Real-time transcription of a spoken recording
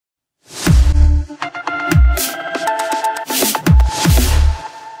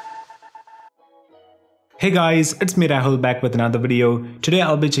Hey guys, it's me Rahul back with another video. Today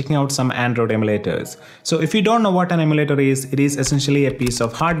I'll be checking out some Android emulators. So if you don't know what an emulator is, it is essentially a piece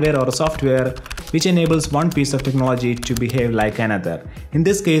of hardware or a software which enables one piece of technology to behave like another. In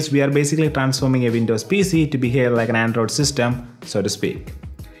this case, we are basically transforming a Windows PC to behave like an Android system, so to speak.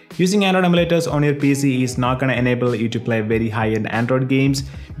 Using Android emulators on your PC is not going to enable you to play very high-end Android games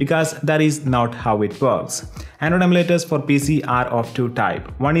because that is not how it works. Android emulators for PC are of two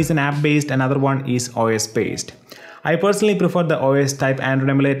types. One is an app-based, another one is OS-based. I personally prefer the OS-type Android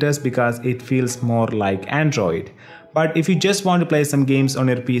emulators because it feels more like Android. But if you just want to play some games on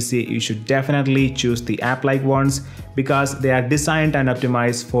your PC, you should definitely choose the app-like ones because they are designed and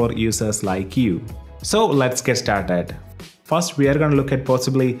optimized for users like you. So let's get started. First, we are going to look at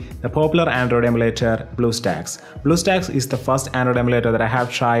possibly the popular Android emulator BlueStacks. BlueStacks is the first Android emulator that I have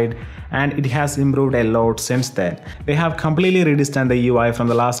tried and it has improved a lot since then. They have completely redesigned the UI from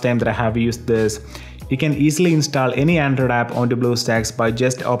the last time that I have used this. You can easily install any Android app onto BlueStacks by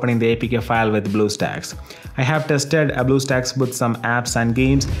just opening the APK file with BlueStacks. I have tested BlueStacks with some apps and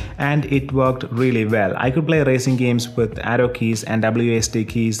games and it worked really well. I could play racing games with arrow keys and WASD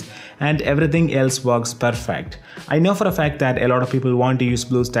keys and everything else works perfect. I know for a fact that a lot of people want to use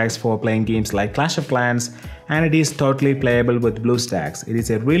BlueStacks for playing games like Clash of Clans and it is totally playable with BlueStacks. It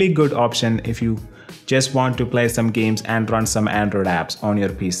is a really good option if you just want to play some games and run some Android apps on your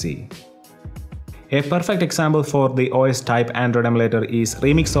PC. A perfect example for the OS type Android emulator is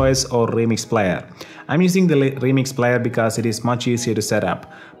Remix OS or Remix Player. I'm using the Remix Player because it is much easier to set up.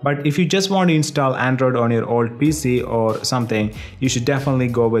 But if you just want to install Android on your old PC or something, you should definitely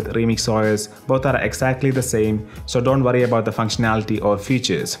go with Remix OS. Both are exactly the same, so don't worry about the functionality or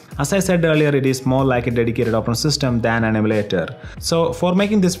features. As I said earlier, it is more like a dedicated operating system than an emulator. So for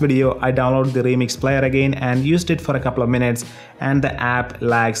making this video, I downloaded the Remix Player again and used it for a couple of minutes and the app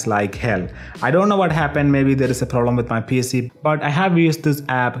lags like hell. I don't know what happened, maybe there is a problem with my PC, but I have used this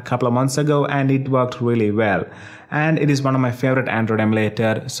app a couple of months ago and it worked really well. And it is one of my favorite Android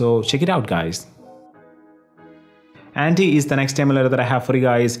emulator, so check it out guys. Anti is the next emulator that I have for you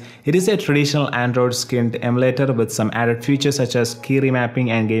guys. It is a traditional Android skinned emulator with some added features such as key remapping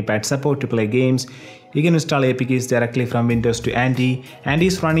and gamepad support to play games. You can install APKs directly from Windows to Anti. Anti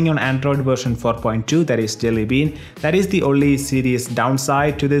is running on Android version 4.2, that is Jelly Bean. That is the only serious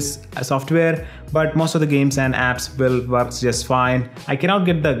downside to this software, but most of the games and apps will work just fine. I cannot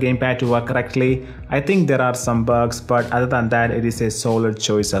get the gamepad to work correctly. I think there are some bugs, but other than that, it is a solid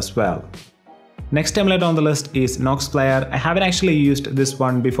choice as well. Next emulator on the list is Nox Player. I haven't actually used this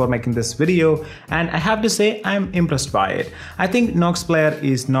one before making this video and I have to say I'm impressed by it. I think Nox Player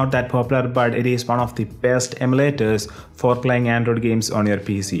is not that popular, but it is one of the best emulators for playing Android games on your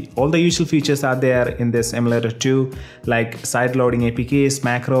PC. All the usual features are there in this emulator too, like side-loading APKs,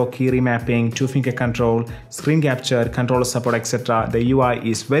 macro, key remapping, two-finger control, screen capture, controller support, etc. The UI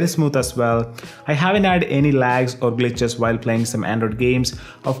is very smooth as well. I haven't had any lags or glitches while playing some Android games.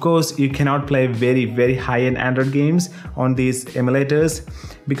 Of course, you cannot play very high-end Android games on these emulators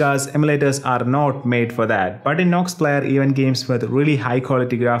because emulators are not made for that. But in Nox Player, even games with really high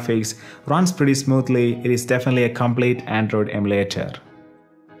quality graphics runs pretty smoothly. It is definitely a complete Android emulator.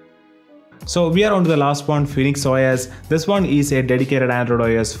 So we are on to the last one, Phoenix OS. This one is a dedicated Android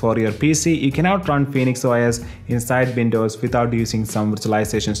OS for your PC. You cannot run Phoenix OS inside Windows without using some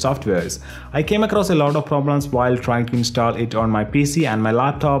virtualization softwares. I came across a lot of problems while trying to install it on my PC and my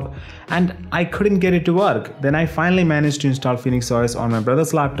laptop and I couldn't get it to work. Then I finally managed to install Phoenix OS on my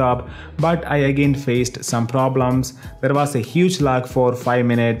brother's laptop, but I again faced some problems. There was a huge lag for 5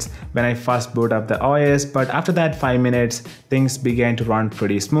 minutes when I first boot up the OS, but after that 5 minutes, things began to run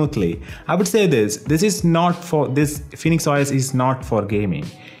pretty smoothly. I would say this Phoenix OS is not for gaming.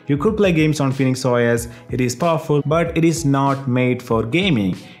 You could play games on Phoenix OS, it is powerful, but it is not made for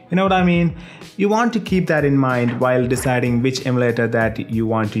gaming. You know what I mean? You want to keep that in mind while deciding which emulator that you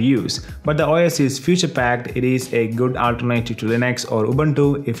want to use. But the OS is future packed. It is a good alternative to Linux or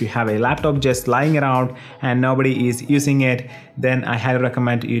Ubuntu. If you have a laptop just lying around and nobody is using it, then I highly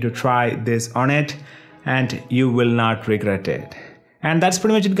recommend you to try this on it and you will not regret it. And that's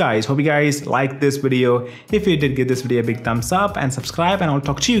pretty much it guys. Hope you guys liked this video. If you did, give this video a big thumbs up and subscribe and I'll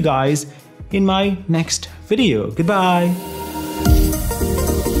talk to you guys in my next video. Goodbye.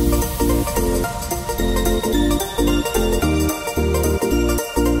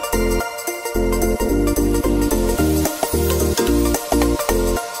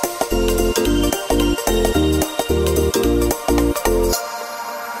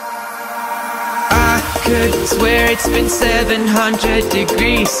 Could swear it's been 700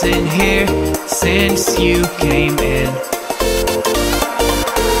 degrees in here since you came in.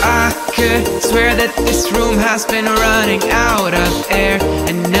 I could swear that this room has been running out of air,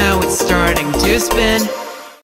 and now it's starting to spin.